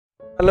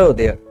Hello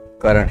there,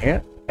 Karan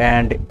here,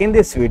 and in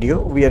this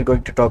video we are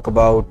going to talk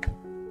about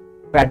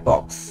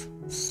BatBox.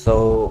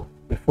 So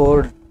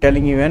before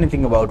telling you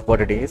anything about what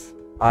it is,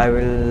 I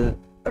will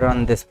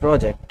run this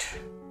project,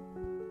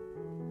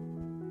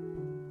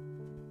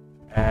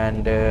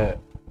 and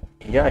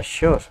yeah,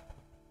 sure.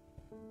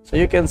 So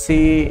you can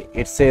see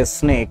it says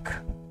snake,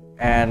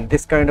 and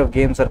this kind of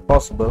games are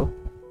possible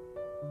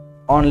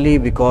only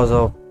because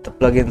of the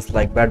plugins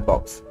like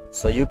BatBox.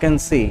 So you can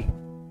see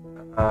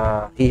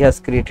he has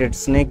created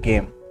snake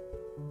game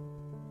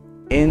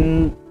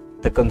in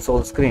the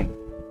console screen,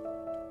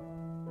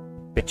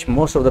 which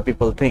most of the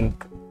people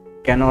think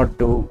cannot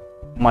do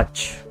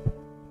much.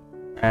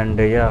 And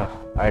yeah,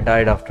 I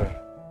died after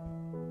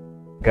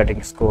getting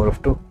a score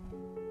of 2.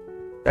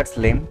 That's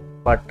lame,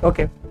 but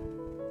okay.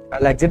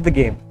 I'll exit the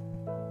game,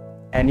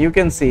 and you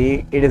can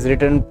see it is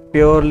written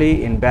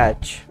purely in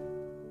batch.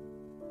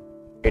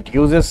 It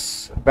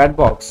uses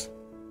BatBox,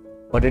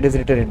 but it is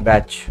written in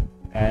batch,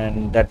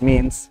 and that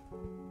means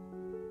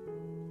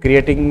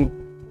creating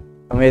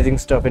amazing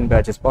stuff in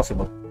batch is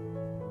possible.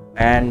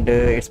 And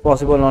it's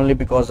possible only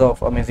because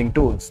of amazing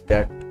tools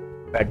that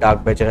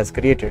Dark Badger has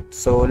created.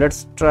 So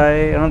let's try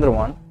another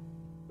one.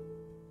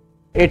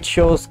 It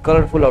shows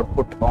colorful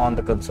output on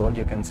the console.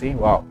 You can see,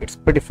 wow, it's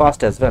pretty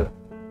fast as well.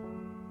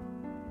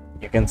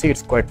 You can see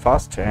it's quite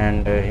fast,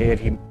 and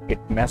here it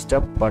messed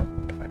up, but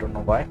I don't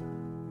know why.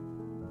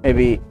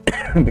 Maybe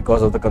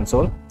because of the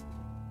console.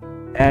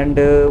 And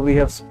we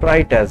have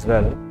sprite as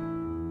well.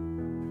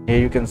 Here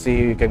you can see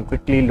you can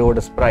quickly load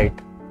a sprite,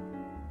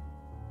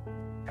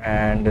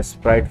 and a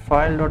sprite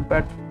file not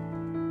bad.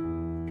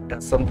 It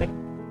does something.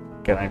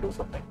 Can I do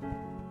something?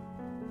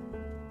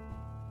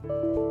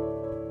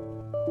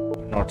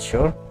 Not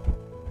sure.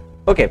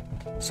 Okay,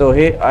 so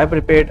here I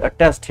prepared a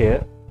test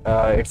here.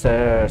 It's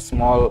a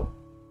small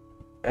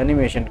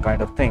animation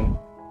kind of thing,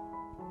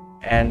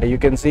 and you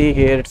can see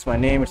here it's my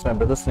name, it's my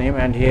brother's name,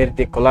 and here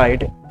they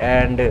collide,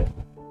 and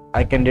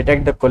I can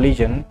detect the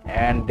collision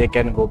and they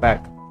can go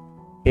back.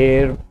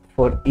 Here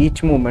for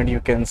each movement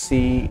you can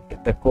see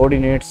the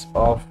coordinates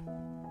of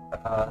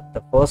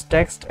the first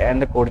text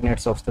and the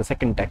coordinates of the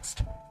second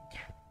text,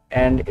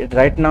 and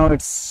right now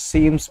it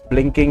seems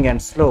blinking and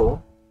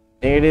slow.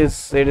 It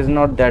is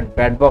not that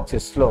BatBox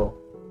is slow.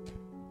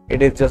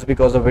 It is just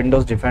because of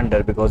Windows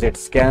Defender, because it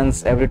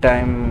scans every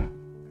time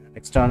an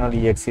external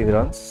exe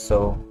runs.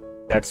 So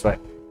that's why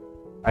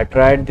I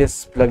tried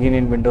this plugin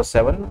in Windows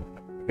 7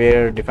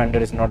 where Defender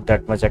is not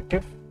that much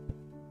active.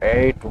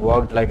 It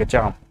worked like a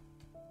charm,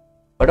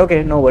 but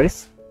okay, no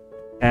worries.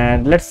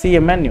 And let's see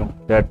a menu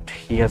that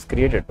he has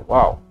created.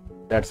 Wow,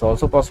 that's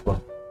also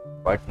possible.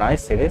 Quite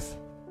nice it is.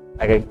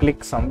 I can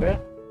click somewhere.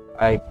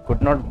 I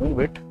could not move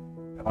it.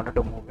 I wanted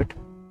to move it.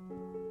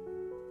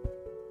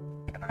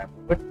 Can I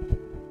move it?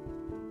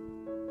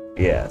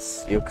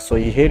 Yes. So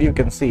here you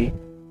can see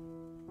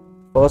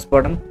first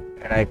button,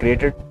 and I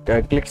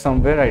clicked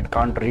somewhere. I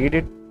can't read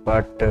it,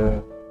 but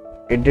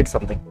it did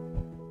something.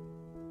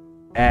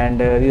 And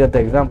these are the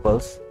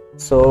examples.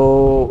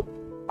 So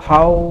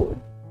how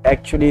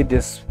actually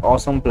this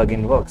awesome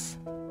plugin works?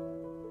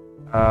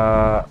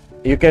 I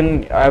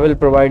will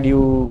provide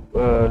you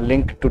a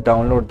link to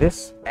download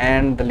this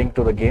and the link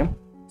to the game,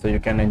 so you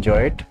can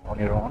enjoy it on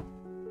your own.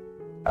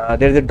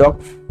 There is a doc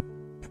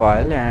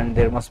file, and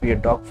there must be a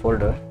doc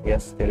folder.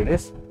 Yes, there it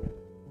is.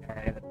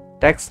 And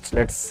text,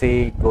 let's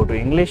say go to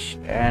English,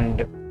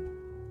 and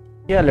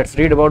yeah, let's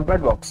read about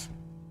BatBox.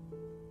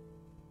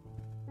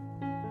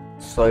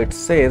 So it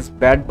says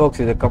BatBox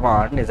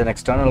is an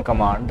external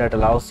command that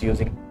allows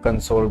using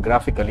console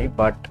graphically,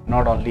 but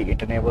not only,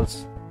 it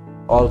enables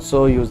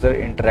also user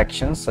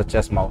interactions such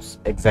as mouse.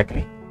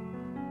 Exactly.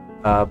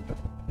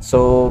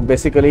 So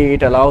basically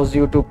it allows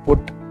you to put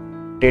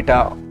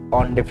data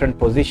on different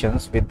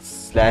positions with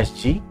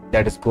 /g,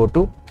 that is go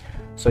to.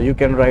 So you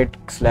can write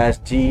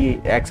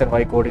 /g x and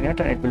y coordinate,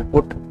 and it will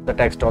put the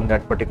text on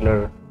that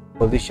particular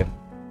position.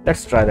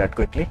 Let's try that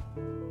quickly.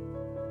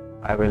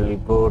 I will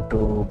go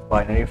to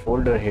binary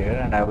folder here,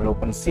 and I will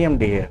open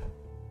CMD here.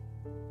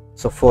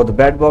 So for the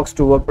BatBox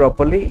to work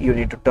properly, you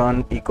need to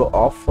turn echo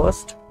off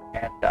first,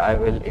 and I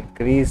will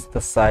increase the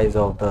size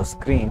of the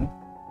screen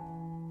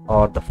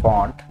or the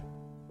font.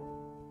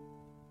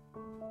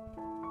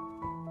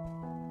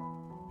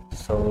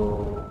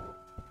 So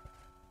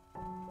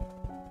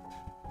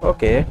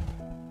okay,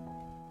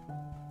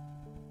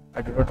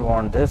 I do not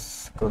want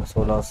this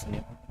console's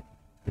name.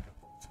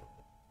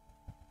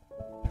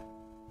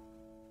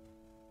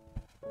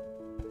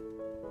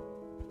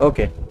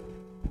 Okay,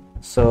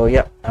 so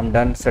yeah, I'm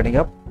done setting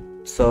up.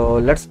 So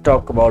let's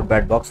talk about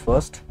BatBox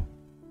first.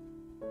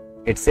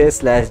 It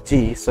says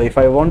 /g, so if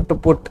I want to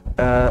put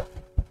at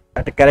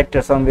a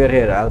character somewhere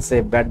here, I'll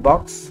say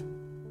BatBox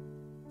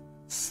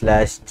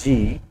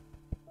 /g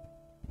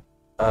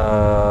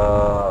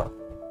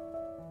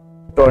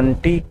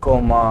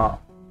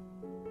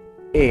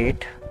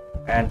 20,8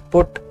 and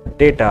put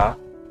data,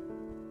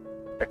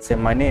 let's say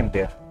my name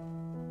there,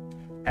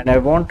 and I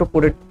want to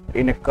put it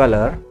in a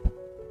color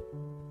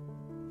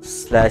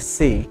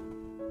 /c.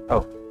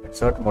 Oh,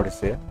 insert mode is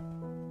here.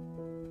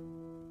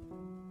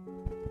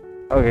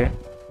 Okay,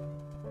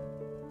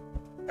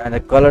 and the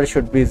color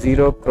should be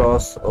 0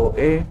 cross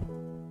OA,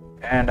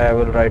 and I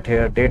will write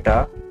here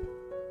data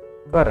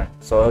current.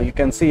 So you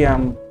can see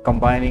I'm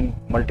combining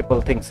multiple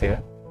things here.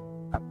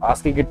 I'm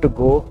asking it to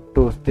go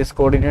to this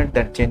coordinate,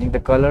 then changing the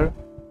color,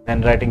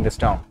 then writing this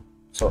down.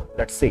 So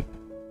let's see.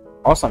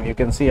 Awesome, you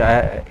can see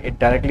it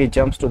directly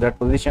jumps to that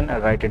position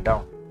and write it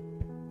down.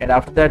 And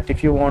after that,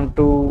 if you want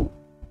to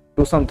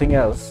do something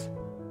else,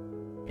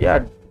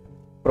 yeah,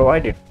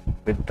 provide it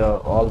with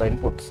all the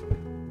inputs.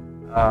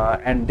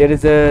 And there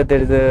is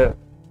a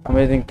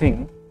amazing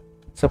thing.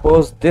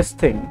 Suppose this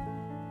thing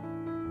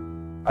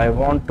I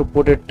want to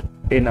put it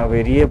in a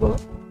variable.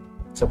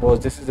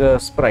 Suppose this is a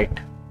sprite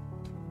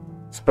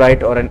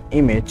or an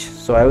image,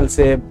 so I will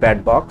say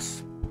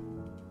BatBox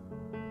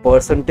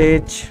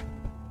percentage.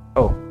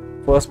 Oh,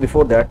 first,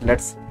 before that,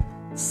 let's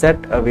set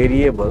a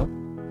variable,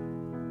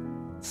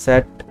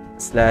 set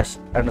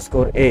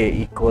 /_a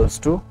equals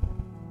to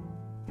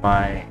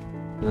my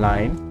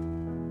line,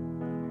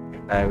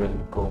 and I will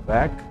go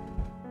back.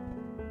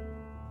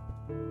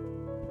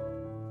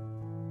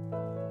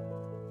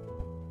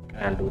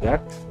 I'll do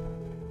that,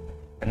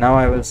 and now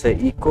I will say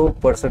echo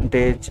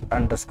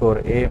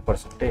 %_a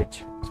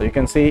percentage. So you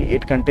can see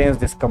it contains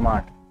this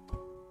command,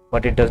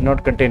 but it does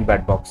not contain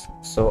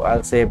BatBox. So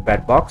I'll say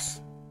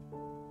BatBox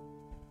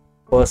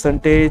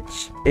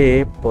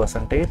 %a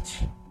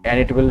percentage, and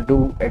it will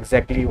do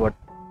exactly what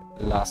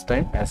last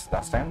time.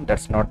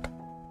 That's not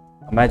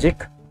a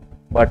magic.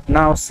 But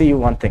now see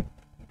one thing,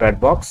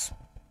 BatBox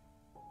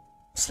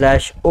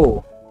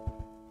 /o.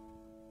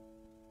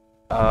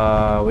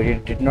 We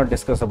did not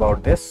discuss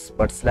about this,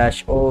 but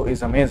 /o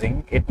is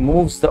amazing. It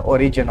moves the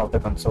origin of the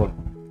console.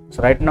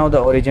 So right now the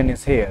origin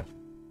is here,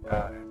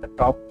 the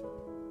top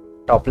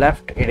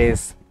left. It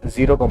is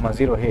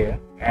 0,0 here,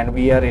 and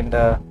we are in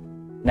the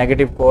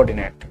negative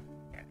coordinate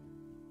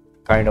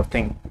kind of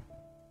thing.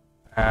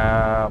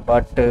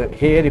 But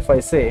here, if I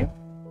say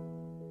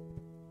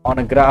on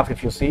a graph,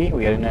 if you see,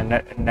 we are in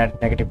a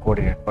negative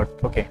coordinate. But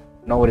okay,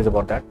 no worries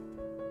about that.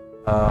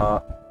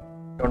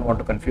 Don't want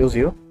to confuse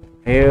you.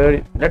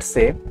 Here, let's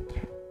say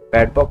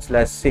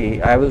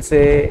BatBox/c. I will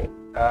say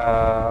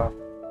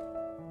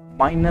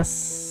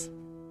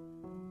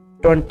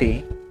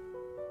 -20,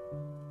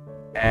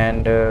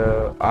 and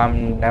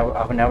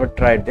I've never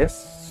tried this,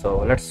 so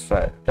let's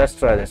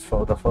try this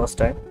for the first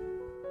time.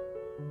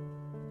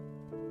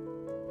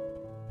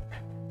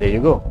 There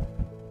you go.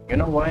 You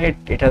know why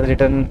it has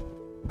written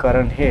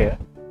current here,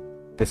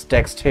 this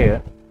text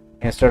here,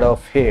 instead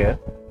of here?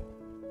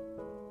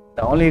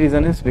 The only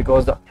reason is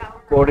because the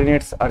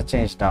coordinates are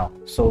changed now.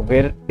 So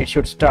where it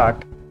should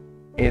start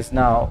is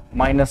now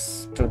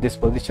minus to this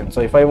position.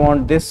 So if I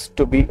want this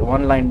to be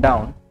one line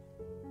down,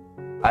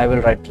 I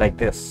will write like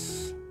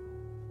this.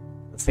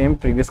 The same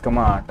previous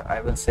command, I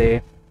will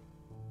say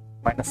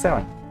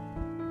 -7,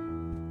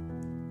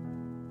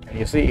 and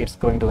you see it's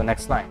going to the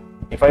next line.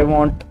 If I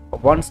want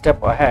one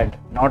step ahead,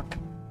 not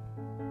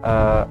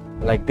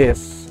like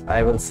this,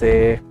 I will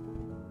say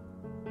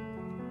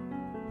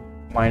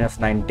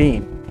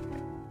 -19.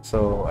 So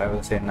I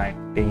will say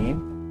 19.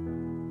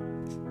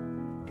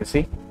 You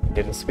see,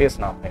 there is space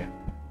now here.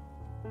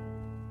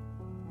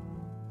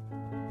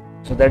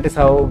 So that is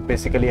how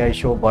basically I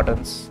show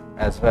buttons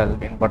as well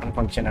in button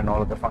function and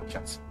all of the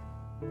functions.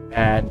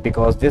 And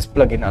because this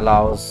plugin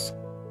allows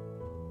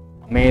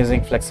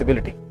amazing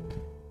flexibility,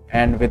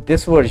 and with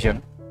this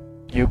version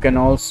you can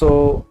also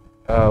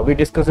we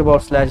discussed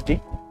about /d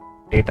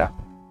data,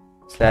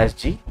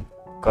 /g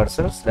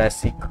cursor,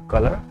 /c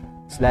color,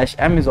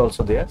 /m is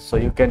also there, so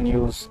you can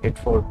use it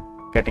for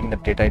getting the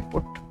data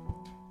input.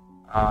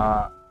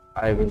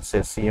 I will say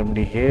cmd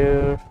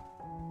here,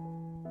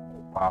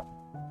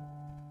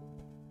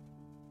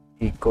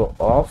 echo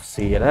of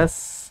cls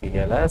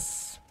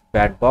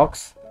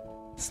BatBox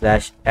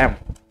 /m,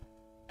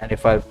 and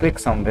if I click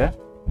somewhere,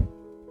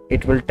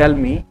 it will tell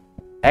me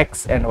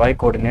x and y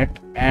coordinate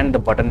and the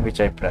button which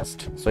I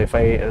pressed. So if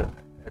I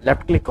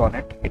left click on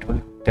it, it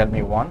will tell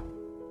me 1.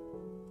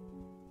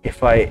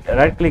 If I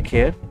right click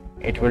here,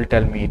 it will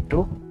tell me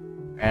 2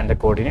 and the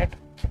coordinate.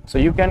 So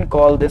you can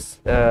call this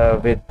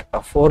with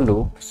a for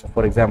loop. So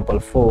for example,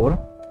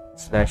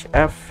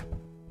 for/f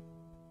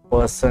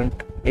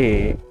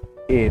 %a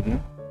in,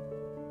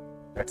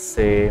 let's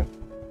say,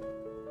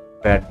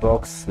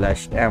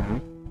 BatBox/m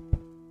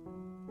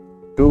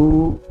to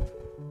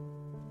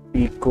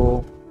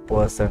echo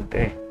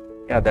 %a.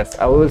 Yeah, that's,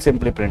 I will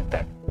simply print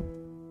that.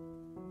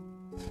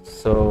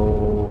 So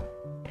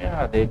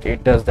yeah,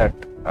 it does that.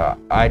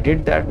 I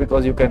did that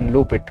because you can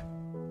loop it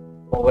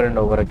over and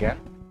over again.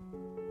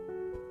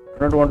 Do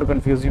not want to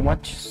confuse you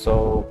much,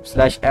 so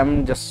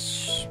 /m just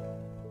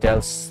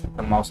tells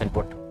the mouse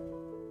input,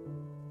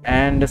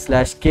 and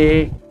 /k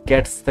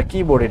gets the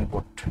keyboard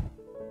input.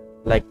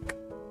 Like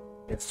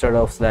instead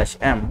of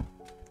 /m,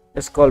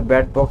 it's called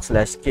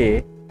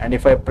BatBox/k, and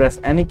if I press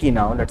any key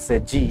now, let's say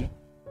G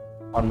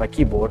on my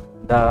keyboard,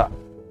 the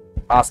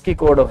ASCII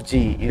code of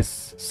G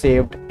is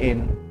saved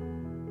in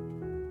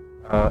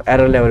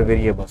error level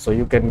variable, so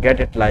you can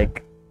get it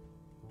like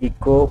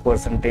echo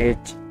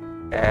percentage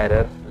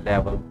error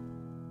level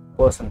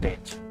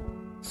percentage.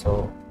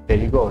 So there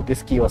you go,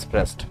 this key was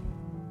pressed.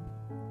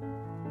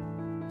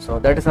 So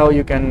that is how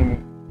you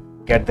can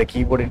get the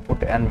keyboard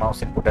input and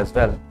mouse input as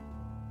well.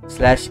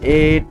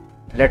 /A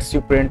lets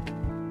you print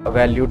a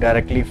value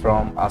directly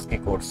from ASCII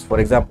codes. For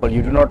example,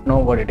 you do not know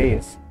what it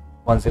is,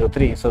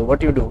 103. So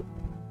what you do,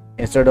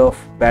 instead of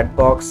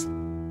BatBox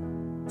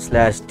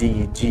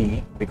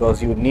 /DG,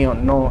 because you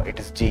know it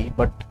is G,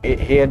 but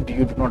here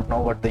you do not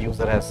know what the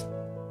user has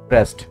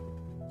pressed.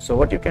 So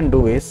what you can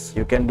do is,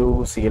 you can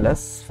do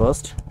CLS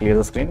first, clear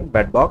the screen,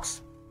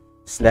 BatBox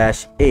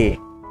 /A.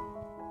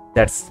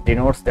 That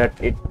denotes that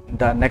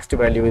the next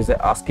value is the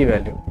ASCII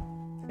value.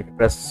 If you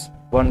press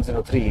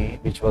 103,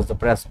 which was the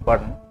press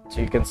button,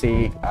 so you can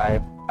see I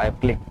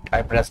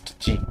pressed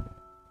G.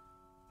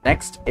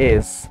 Next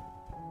is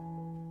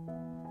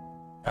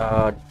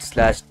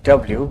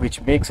 /W,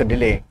 which makes a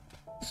delay.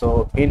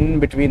 So in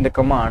between the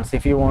commands,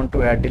 if you want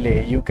to add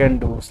delay, you can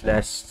do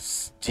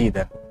 /G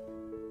then.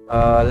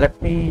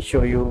 Let me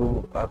show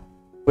you a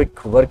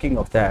quick working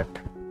of that.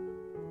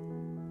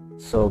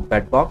 So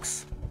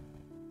BatBox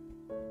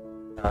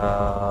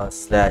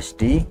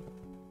 /D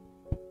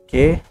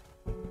K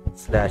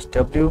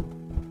 /W,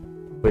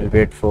 will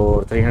wait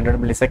for 300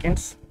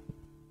 milliseconds,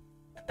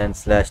 and then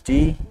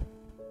 /D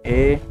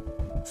A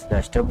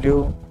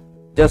 /W.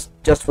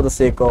 Just for the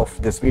sake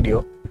of this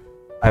video,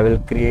 I will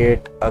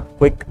create a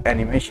quick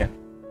animation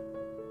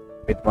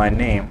with my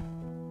name,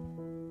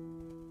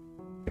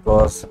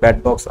 because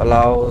BatBox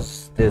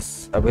allows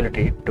this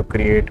ability to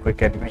create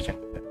quick animation.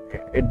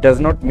 It does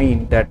not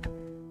mean that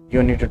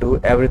you need to do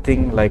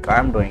everything like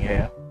I'm doing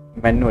here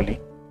manually.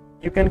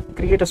 You can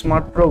create a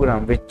smart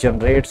program which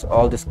generates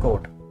all this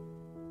code.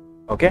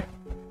 Okay,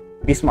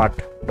 be smart,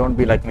 don't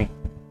be like me.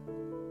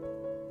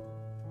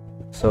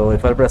 So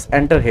if I press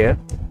enter here,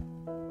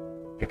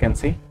 you can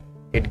see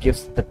it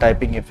gives the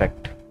typing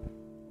effect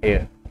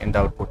here in the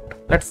output.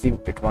 Let's see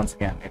it once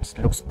again. It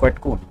looks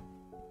quite cool.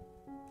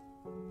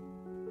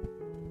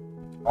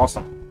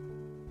 Awesome.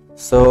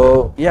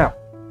 So yeah,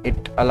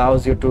 it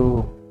allows you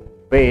to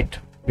wait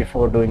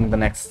before doing the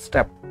next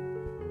step.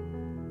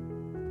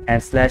 And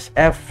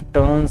 /F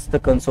turns the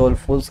console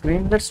full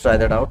screen. Let's try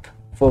that out.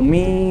 For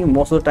me,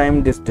 most of the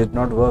time this did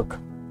not work,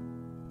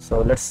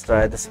 so let's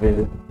try this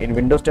with in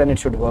Windows 10. It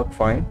should work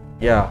fine.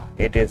 Yeah,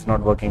 it is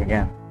not working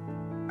again.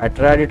 I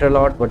tried it a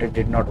lot, but it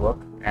did not work,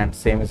 and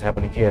same is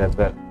happening here as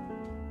well.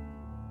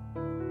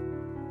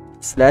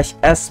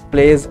 /S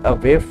plays a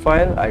wave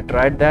file. I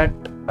tried that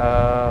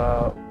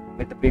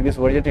with the previous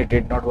version. It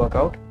did not work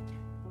out,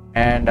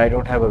 and I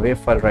don't have a wave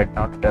file right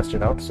now to test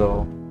it out.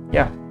 So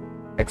yeah,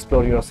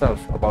 explore yourself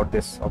about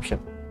this option.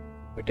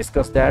 We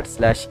discussed that.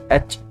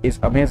 /H is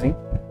amazing.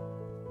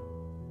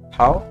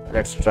 How?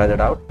 Let's try that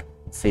out.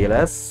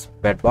 CLS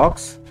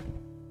BatBox.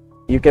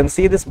 You can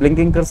see this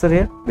blinking cursor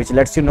here, which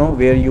lets you know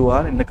where you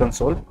are in the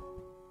console,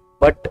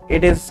 but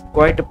it is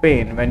quite a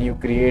pain when you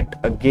create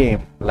a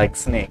game like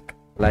Snake,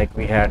 like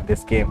we had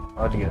this game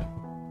earlier.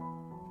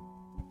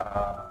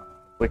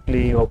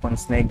 Quickly open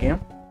Snake game.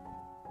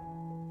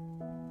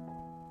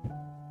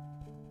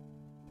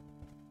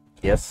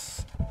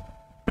 Yes.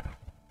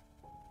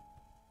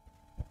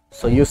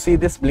 So you see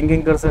this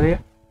blinking cursor here,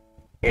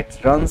 it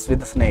runs with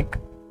the snake,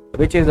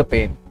 which is a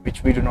pain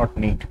which we do not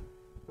need.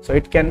 So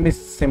it can be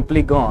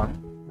simply gone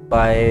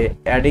by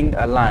adding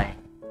a line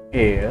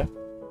here,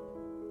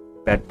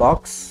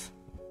 BatBox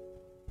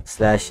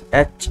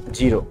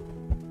 /H0.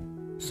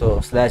 So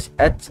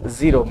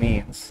 /H0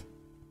 means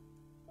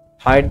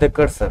hide the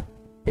cursor.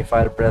 If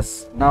I'll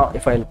press now,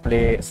 if I'll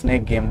play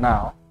Snake game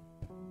now,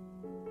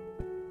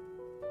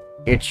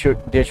 there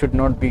should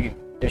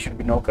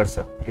be no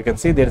cursor. You can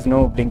see there is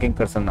no blinking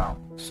cursor now.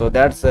 So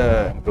that's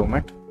a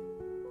improvement.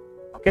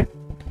 Okay,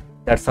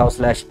 that's how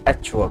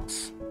 /H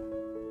works.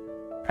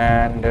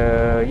 And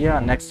yeah,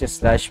 next is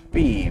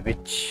 /P,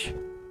 which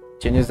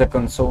changes the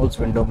console's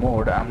window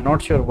mode. I'm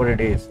not sure what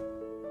it is.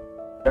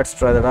 Let's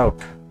try that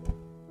out.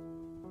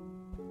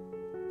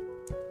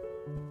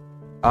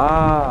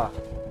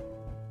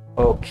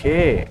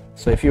 Okay,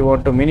 so if you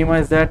want to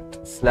minimize that,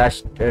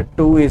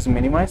 /2 is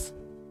minimize.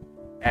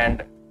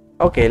 And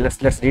okay,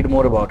 let's read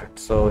more about it.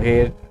 So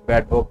here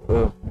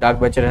BatBox Dark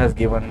Butcher has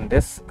given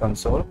this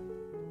console.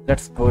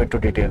 Let's go into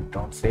detail.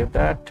 Don't save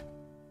that.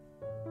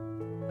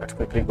 Let's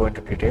quickly go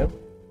into detail,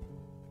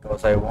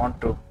 because I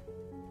want to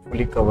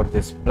fully cover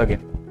this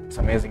plugin. It's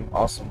amazing,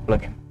 awesome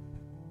plugin.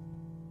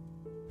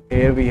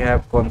 Here we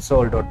have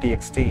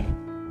console.txt,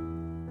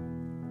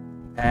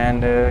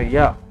 and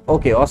yeah,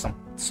 okay, awesome.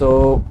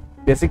 So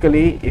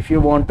basically, if you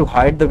want to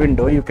hide the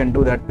window, you can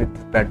do that with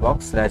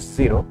BatBox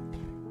 /0.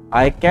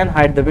 I can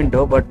hide the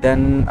window, but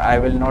then I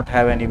will not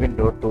have any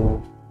window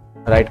to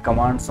write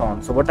commands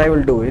on. So what I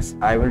will do is,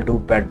 I will do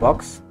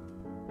BatBox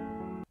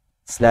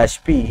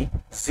 /P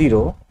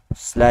 0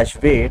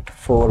 /wait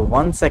for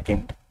 1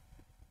 second,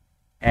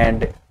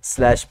 and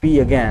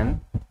 /P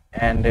again,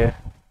 and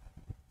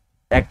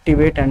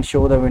activate and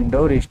show the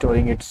window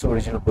restoring its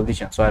original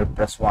position. So I'll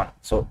press 1,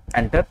 so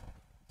enter.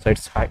 So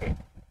it's hiding.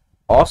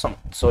 Awesome.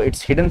 So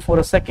it's hidden for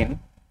a second,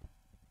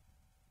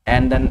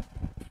 and then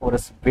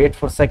wait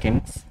for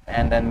seconds,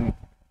 and then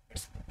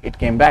it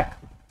came back.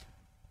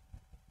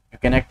 You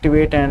can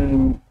activate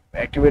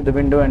the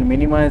window and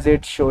minimize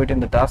it, show it in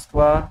the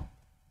taskbar,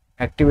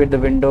 activate the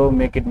window,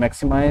 make it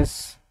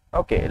maximize.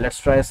 Okay, let's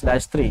try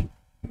 /3.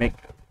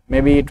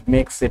 Maybe it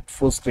makes it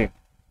full screen.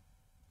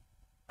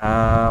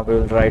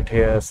 We'll write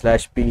here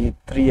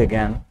 /p3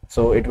 again,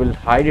 so it will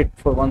hide it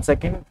for 1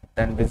 second,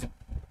 then visit.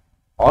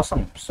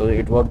 Awesome. So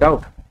it worked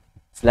out.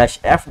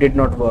 /f did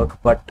not work,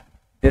 but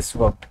this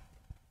worked.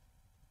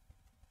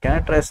 Can I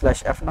try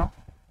 /f now?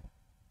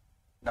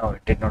 No,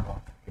 it did not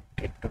work. It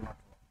did not work.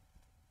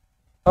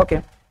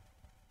 Okay,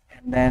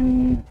 and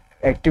then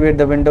activate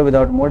the window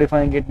without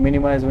modifying it,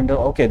 minimize window.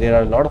 Okay, there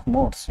are a lot of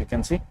modes, you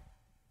can see,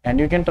 and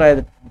you can try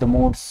the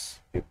modes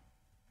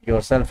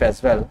yourself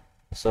as well.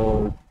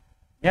 So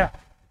yeah,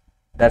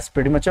 that's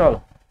pretty much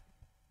all,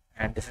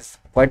 and this is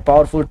quite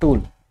powerful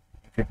tool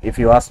if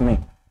you ask me.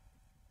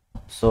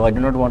 So I do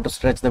not want to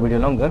stretch the video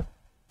longer,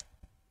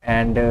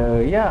 and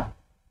yeah,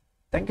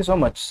 thank you so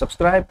much.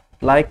 Subscribe,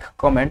 like,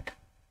 comment,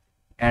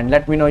 and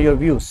let me know your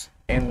views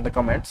in the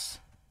comments.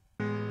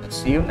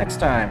 See you next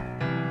time.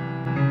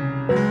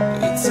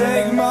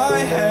 Take my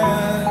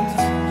hand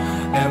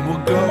and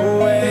we'll go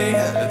away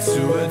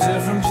to a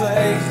different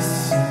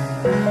place,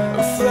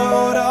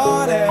 float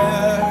on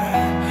air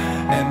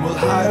and we'll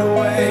hide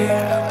away.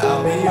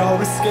 I'll be your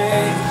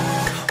escape.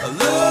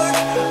 Look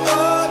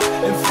up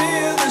and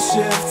feel the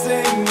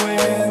shifting